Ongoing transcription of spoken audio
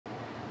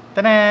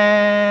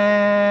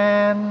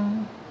Ta-da!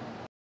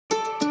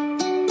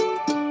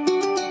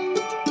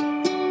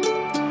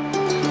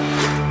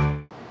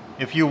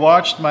 If you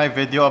watched my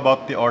video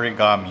about the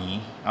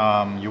origami,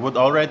 you would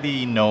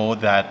already know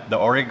that the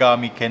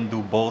origami can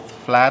do both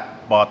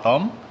flat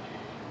bottom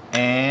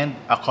and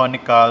a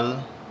conical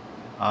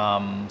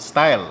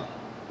style,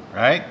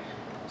 right?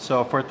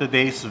 So for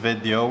today's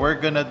video, we're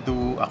gonna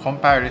do a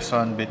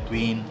comparison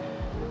between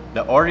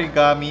the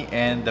origami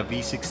and the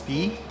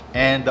V60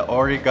 and the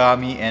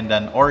origami and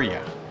an Orea.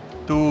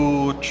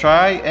 To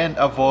try and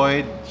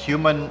avoid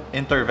human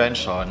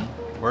intervention,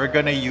 we're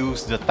gonna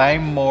use the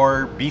Time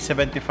More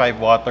B75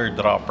 water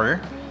dropper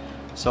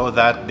so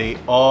that they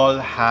all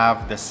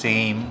have the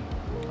same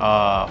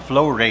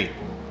flow rate.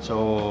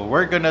 So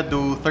we're gonna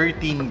do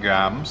 13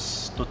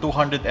 grams to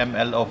 200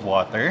 ml of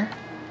water.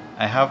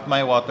 I have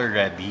my water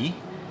ready.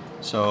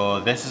 So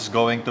this is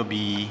going to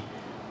be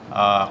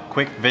a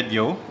quick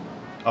video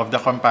of the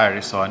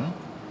comparison.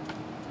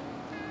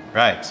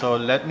 Right, so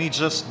let me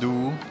just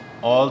do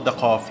all the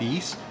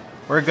coffees.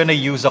 We're gonna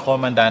use a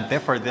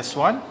Comandante for this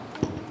one.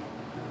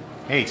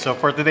 Hey, so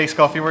for today's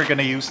coffee, we're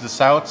gonna use the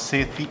South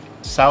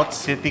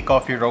City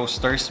Coffee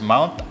Roasters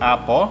Mount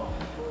Apo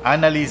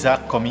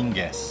Analiza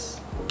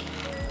Cominguez.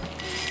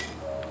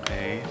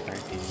 Okay,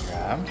 13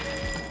 grams.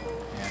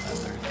 And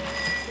another.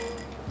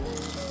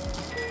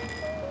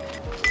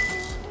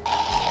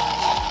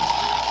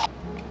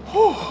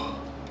 Whew.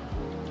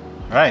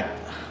 Right.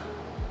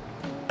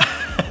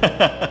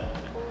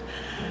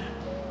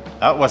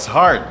 That was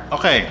hard.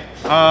 Okay.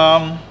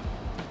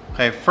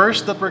 Okay,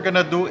 first that we're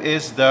gonna do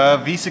is the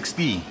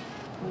V60.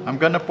 I'm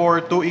gonna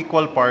pour 2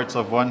 equal parts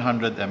of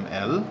 100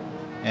 ml.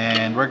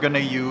 And we're gonna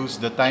use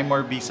the Time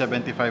More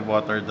B75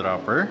 water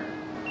dropper.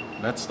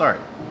 Let's start.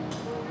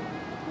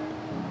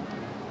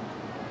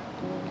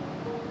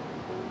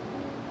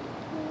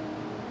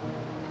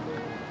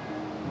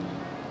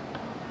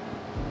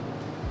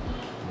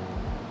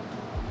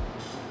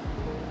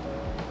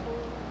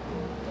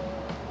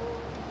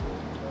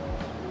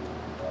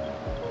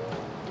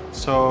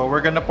 So we're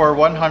gonna pour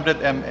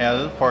 100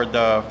 ml for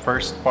the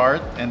first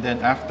part, and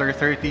then after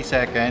 30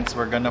 seconds,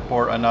 we're gonna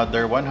pour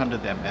another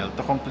 100 ml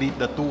to complete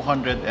the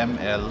 200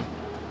 ml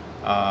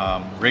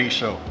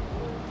ratio.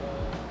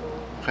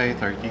 Okay,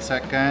 30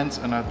 seconds,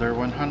 another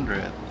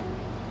 100.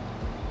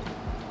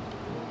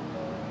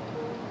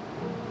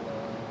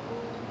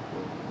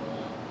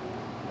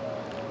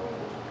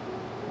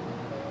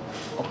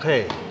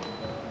 Okay.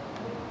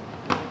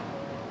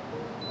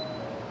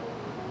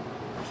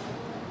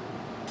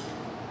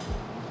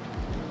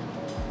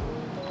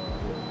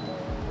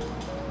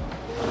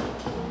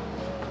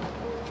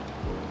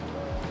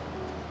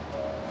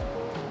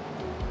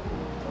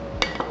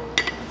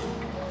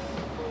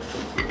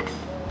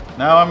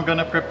 Now I'm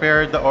gonna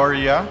prepare the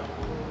Orea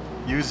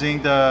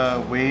using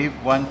the Wave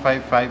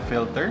 155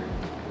 filter.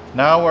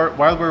 Now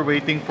while we're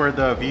waiting for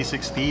the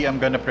V60, I'm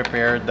gonna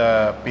prepare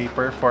the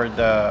paper for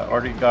the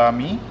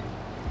origami.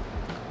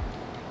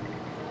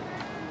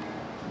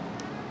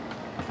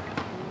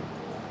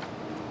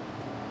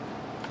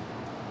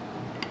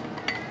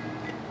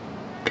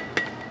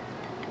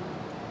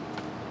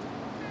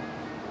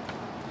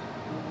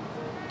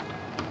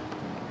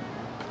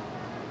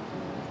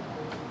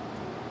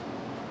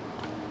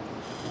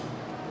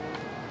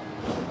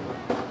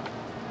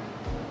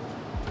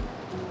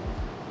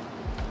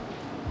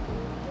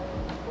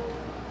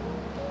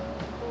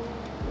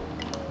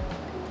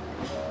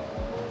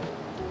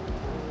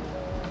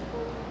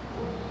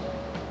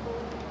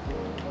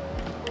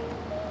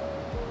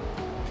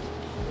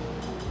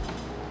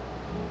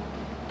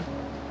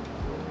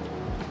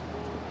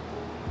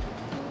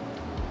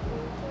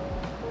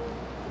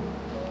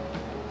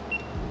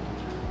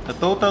 The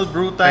total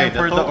brew time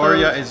for the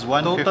Orea is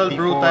 154. Total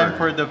brew time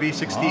for the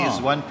V60 is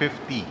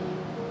 150.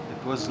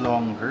 It was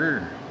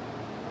longer.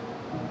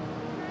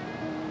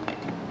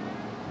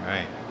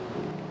 Right.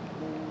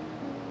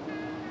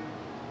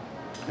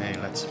 Okay,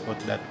 let's put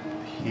that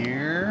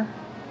here.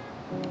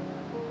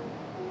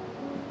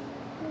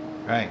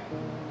 Right.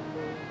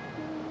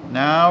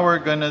 Now we're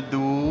gonna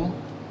do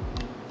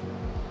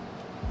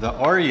the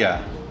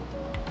Orea.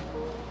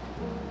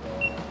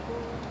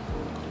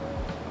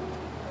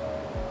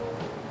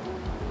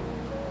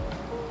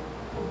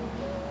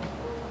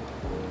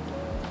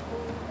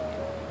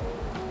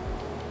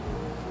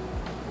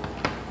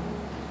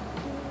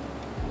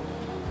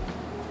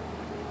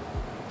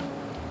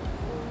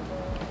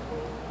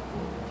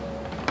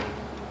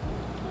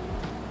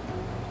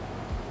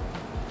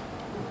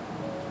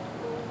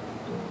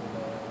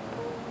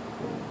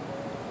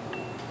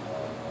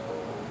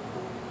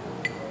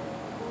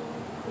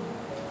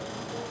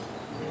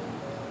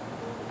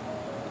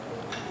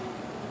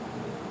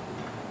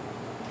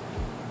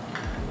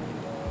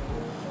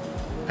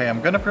 Okay,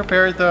 I'm gonna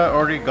prepare the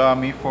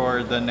origami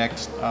for the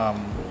next,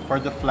 for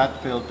the flat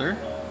filter.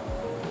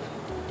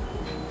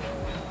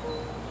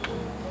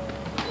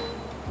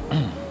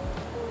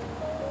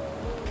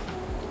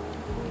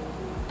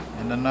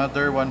 And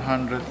another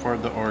 100 for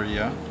the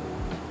Orea.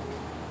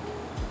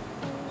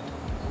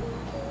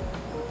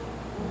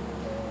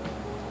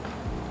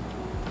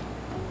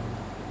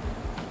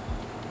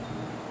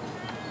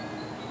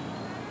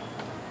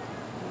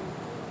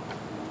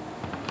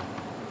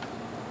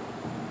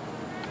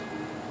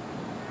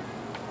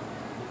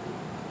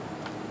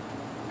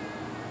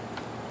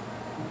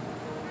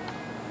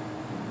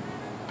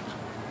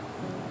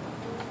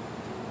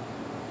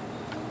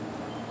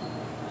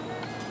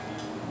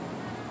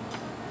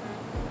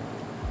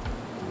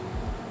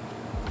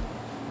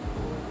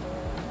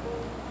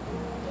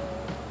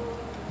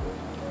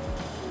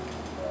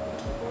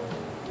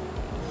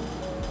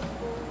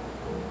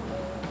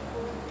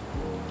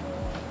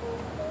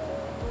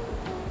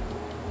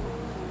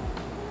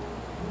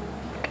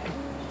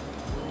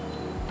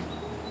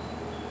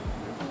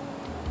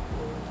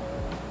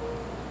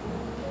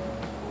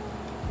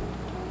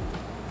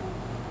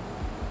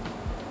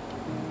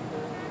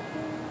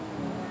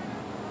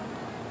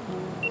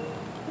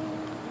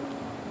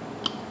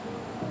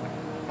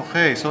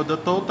 Okay, so the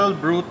total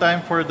brew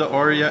time for the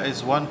Orea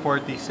is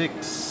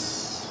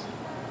 146.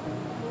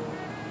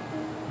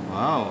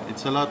 Wow,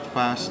 it's a lot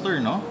faster,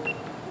 no?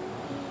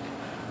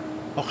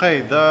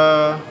 Okay,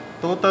 the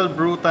total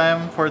brew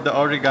time for the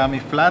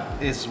Origami flat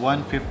is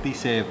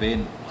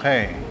 157.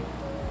 Okay.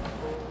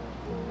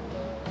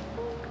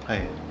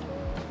 Okay.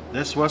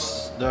 This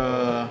was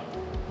the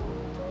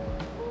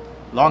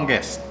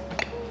longest.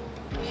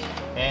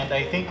 And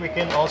I think we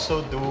can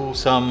also do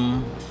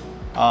some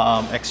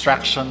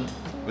extraction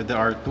with the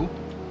R2.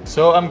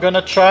 So I'm gonna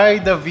try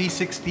the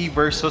V60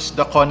 versus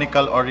the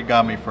conical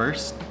origami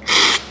first.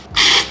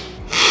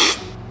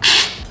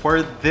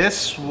 For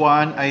this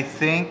one, I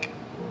think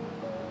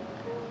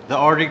the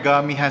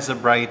origami has a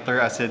brighter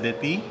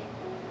acidity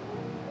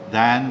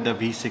than the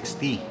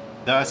V60.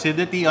 The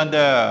acidity on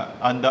the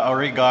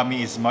origami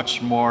is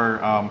much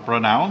more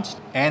pronounced,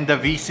 and the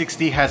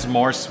V60 has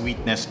more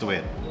sweetness to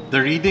it.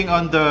 The reading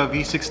on the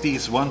V60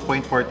 is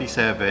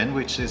 1.47,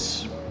 which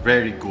is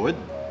very good.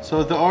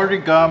 So the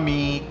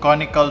origami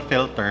conical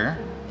filter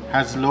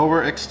has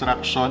lower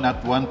extraction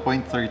at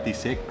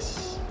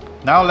 1.36.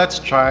 Now let's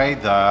try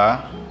the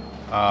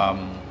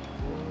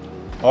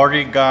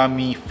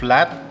origami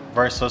flat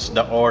versus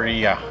the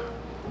Orea.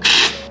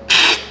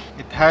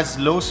 It has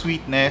low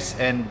sweetness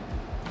and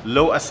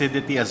low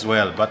acidity as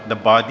well, but the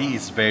body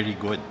is very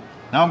good.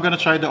 Now I'm gonna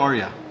try the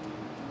Orea.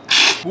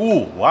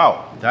 Ooh,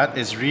 wow, that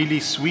is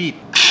really sweet.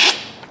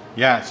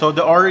 Yeah, so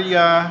the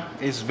Orea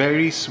is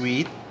very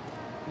sweet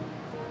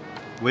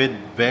with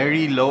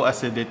very low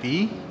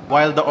acidity,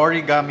 while the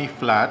origami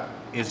flat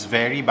is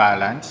very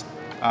balanced.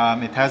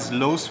 It has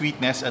low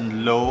sweetness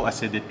and low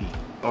acidity.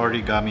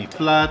 Origami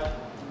flat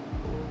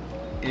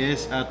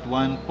is at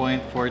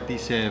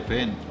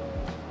 1.47.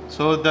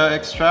 So the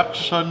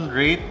extraction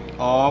rate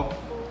of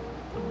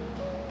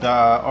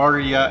the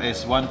Orea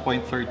is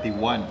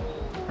 1.31.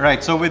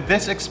 Right, so with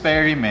this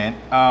experiment,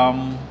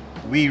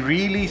 we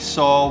really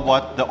saw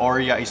what the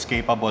Orea is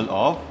capable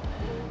of.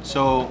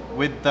 So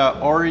with the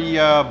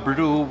Orea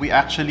brew, we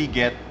actually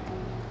get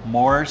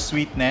more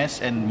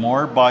sweetness and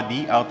more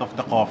body out of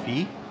the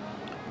coffee,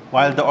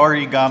 while the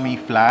origami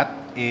flat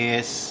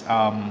is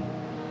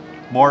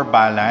more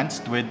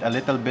balanced with a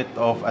little bit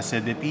of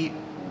acidity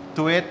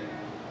to it.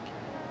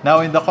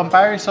 Now in the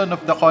comparison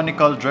of the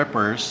conical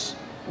drippers,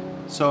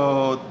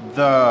 so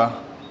the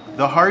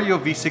Hario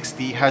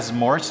V60 has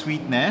more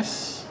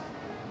sweetness.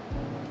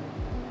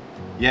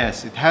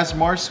 Yes, it has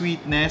more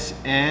sweetness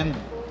and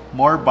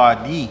more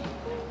body.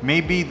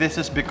 Maybe this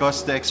is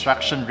because the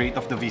extraction rate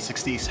of the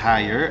V60 is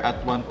higher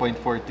at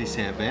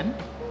 1.47.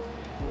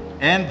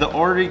 And the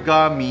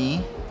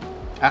origami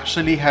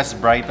actually has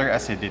brighter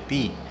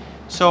acidity.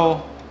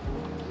 So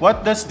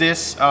what does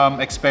this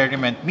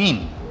experiment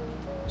mean?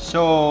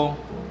 So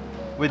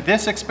with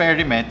this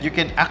experiment, you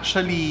can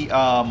actually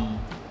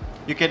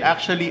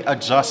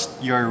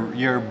adjust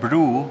your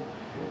brew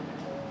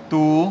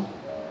to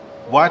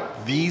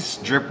what these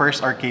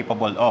drippers are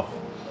capable of.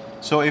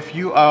 So if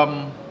you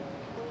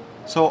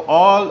so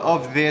all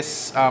of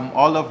this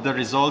all of the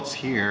results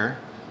here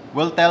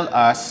will tell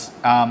us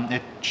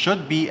it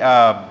should be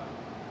a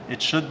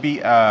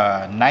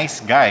nice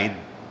guide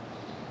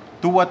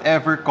to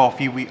whatever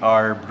coffee we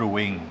are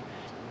brewing.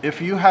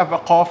 If you have a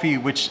coffee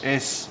which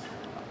is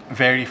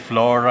very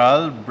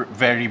floral,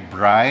 very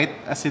bright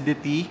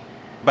acidity,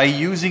 by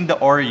using the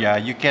Orea,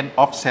 you can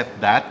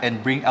offset that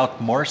and bring out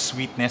more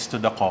sweetness to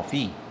the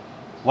coffee.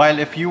 While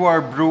if you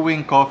are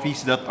brewing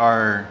coffees that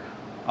are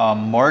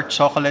more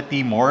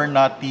chocolatey, more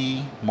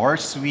nutty, more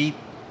sweet,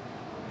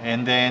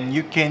 and then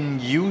you can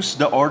use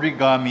the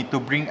origami to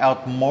bring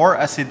out more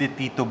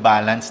acidity to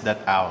balance that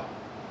out.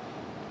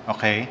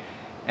 Okay?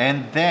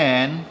 And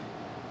then,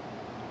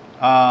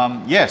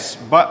 yes,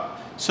 but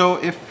so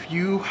if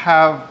you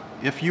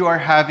are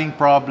having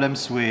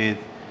problems with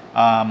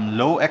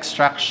low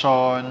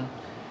extraction,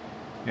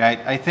 right?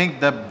 I think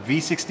the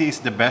V60 is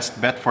the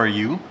best bet for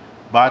you.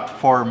 But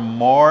for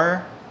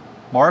more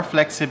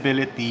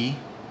flexibility,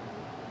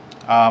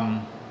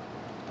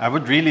 I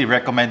would really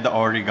recommend the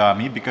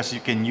origami because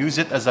you can use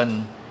it as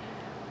a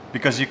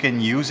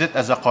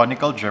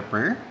conical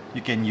dripper.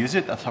 You can use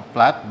it as a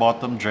flat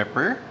bottom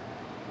dripper,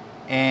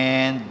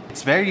 and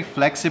it's very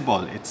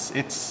flexible.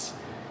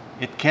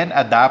 It can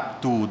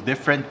adapt to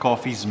different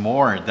coffees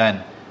more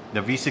than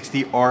the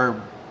V60 or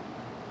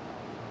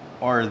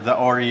the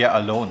Orea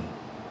alone.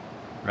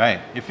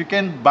 Right. If you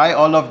can buy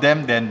all of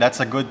them, then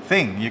that's a good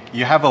thing.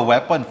 You have a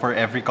weapon for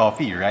every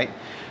coffee, right?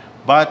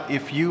 But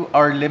if you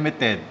are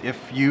limited, if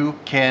you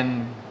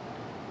can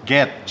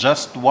get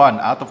just one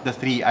out of the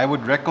three, I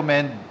would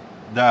recommend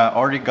the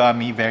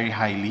origami very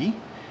highly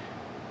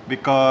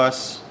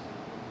because,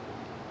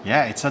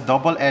 yeah, it's a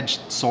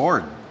double-edged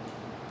sword.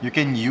 You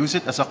can use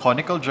it as a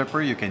conical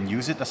dripper, you can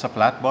use it as a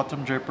flat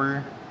bottom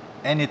dripper,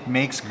 and it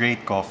makes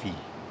great coffee.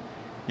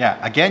 Yeah,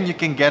 again, you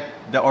can get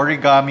the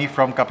origami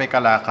from Kape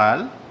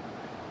Kalakal.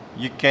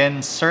 You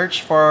can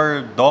search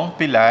for Dong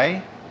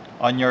Pilay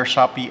on your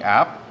Shopee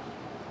app.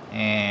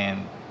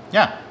 And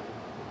yeah,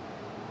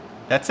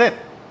 that's it.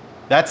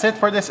 That's it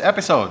for this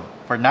episode.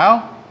 For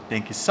now,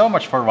 Thank you so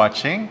much for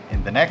watching.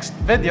 In the next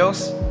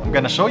videos, I'm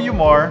gonna show you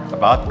more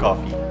about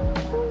coffee.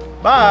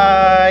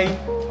 Bye!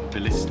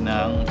 Bilis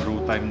ng brew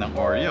time ng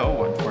Oreo,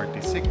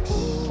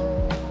 146.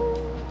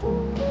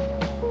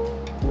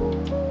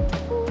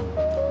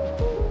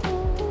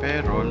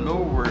 Pero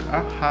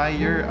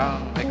higher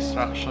ang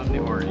extraction ni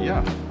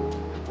Orea.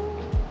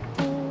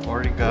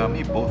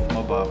 Origami, both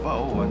mababa,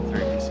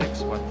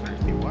 136,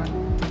 131.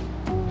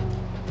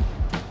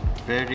 Very